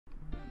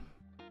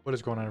What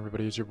is going on,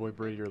 everybody? It's your boy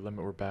Brady, your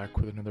limit. We're back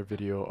with another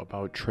video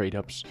about trade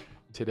ups.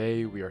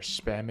 Today we are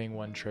spamming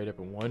one trade up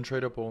and one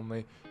trade up only.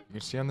 You can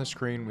see on the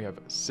screen we have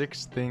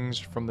 6 things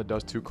from the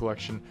CS2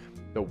 collection.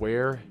 The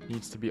wear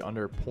needs to be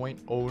under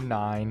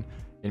 0.09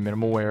 in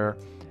minimal wear,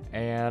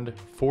 and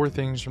 4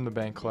 things from the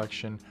bank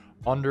collection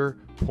under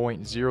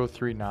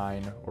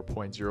 0.039 or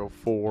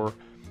 0.04.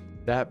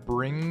 That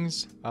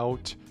brings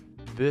out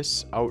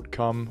this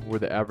outcome where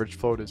the average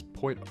float is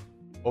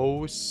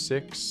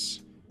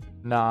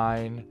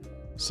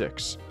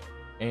 0.0696,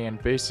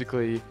 and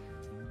basically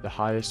the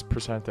highest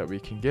percent that we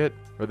can get,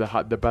 or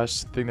the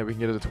best thing that we can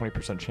get, is a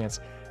 20% chance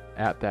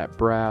at that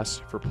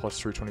brass for plus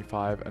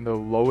 325, and the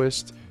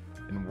lowest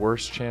and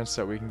worst chance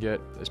that we can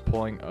get is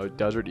pulling a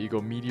Desert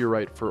Eagle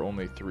meteorite for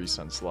only 3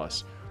 cents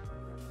less.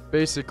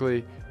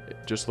 Basically,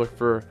 just look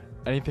for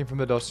anything from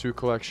the CS2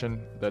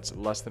 collection that's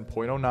less than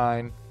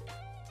 0.09,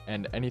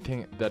 and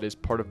anything that is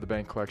part of the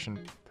bank collection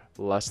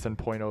less than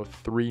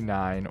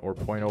 0.039 or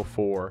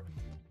 0.04.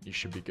 You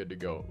should be good to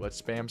go.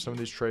 Let's spam some of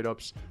these trade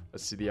ups.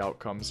 Let's see the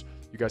outcomes.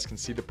 You guys can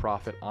see the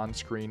profit on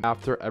screen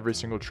after every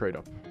single trade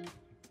up.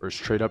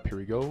 First trade up, here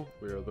we go.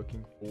 We are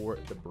looking for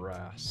the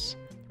brass.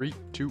 3,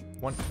 2,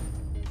 1.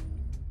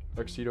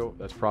 Tuxedo,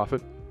 that's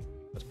profit.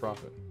 That's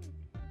profit.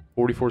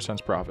 44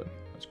 cents profit.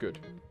 That's good.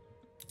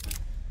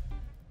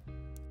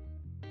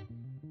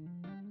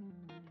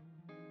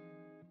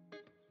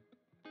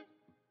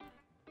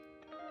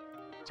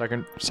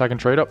 Second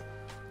trade up.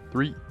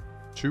 3,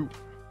 2,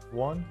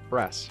 1.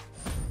 Brass.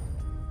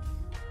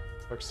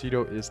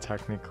 Tuxedo is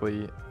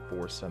technically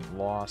 4-cent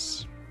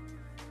loss.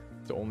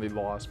 The only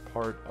loss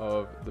part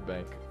of the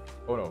bank.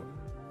 Oh no,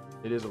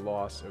 it is a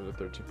loss. It was a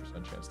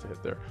 13% chance to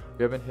hit there.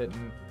 We haven't hit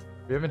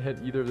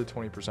either of the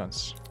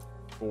 20%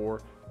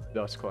 for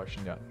dust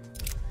collection yet.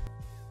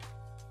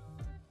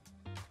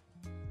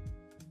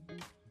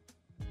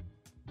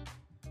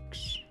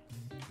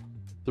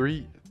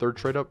 Third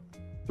trade up.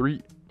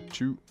 3,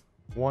 2,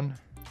 1.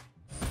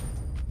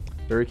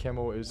 Berry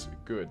camo is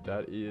good.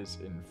 That is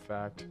in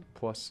fact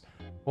plus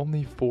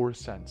only 4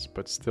 cents,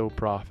 but still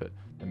profit.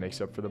 It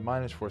makes up for the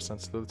minus 4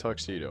 cents to the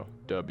tuxedo.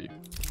 W.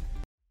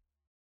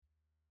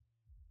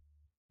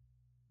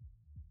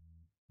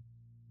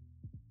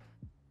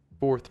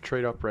 Fourth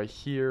trade up right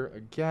here.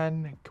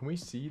 Again, can we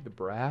see the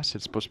brass?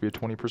 It's supposed to be a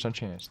 20%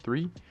 chance.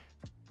 3,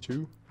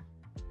 2,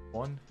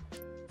 1.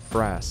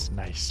 Brass.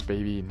 Nice,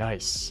 baby.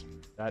 Nice.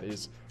 That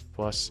is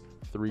plus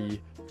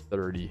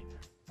 330.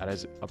 That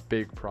is a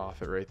big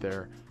profit right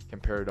there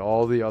compared to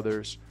all the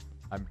others.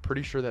 I'm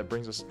pretty sure that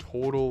brings us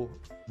total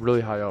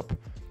really high up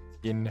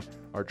in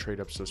our trade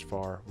ups thus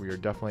far. We are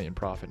definitely in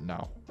profit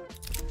now.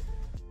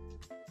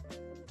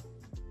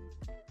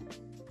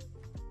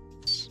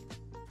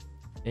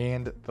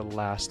 And the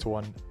last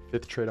one,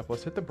 5th trade up.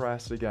 Let's hit the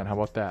brass again. How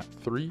about that?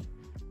 3,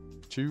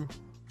 2,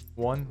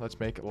 1. Let's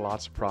make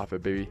lots of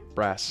profit, baby.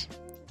 Brass.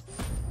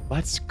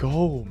 Let's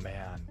go,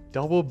 man.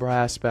 Double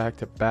brass back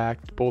to back,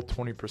 both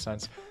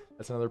 20%.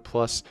 That's another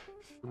plus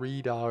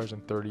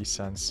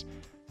 $3.30.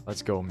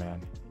 Let's go,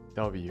 man.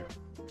 W.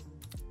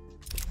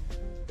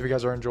 If you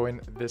guys are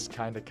enjoying this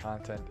kind of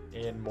content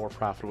and more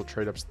profitable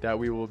trade ups that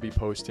we will be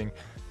posting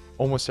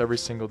almost every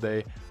single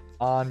day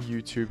on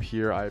YouTube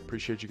here, I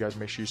appreciate you guys.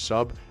 Make sure you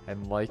sub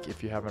and like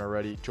if you haven't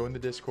already. Join the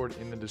Discord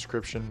in the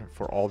description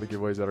for all the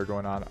giveaways that are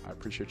going on. I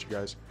appreciate you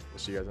guys. We'll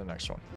see you guys in the next one.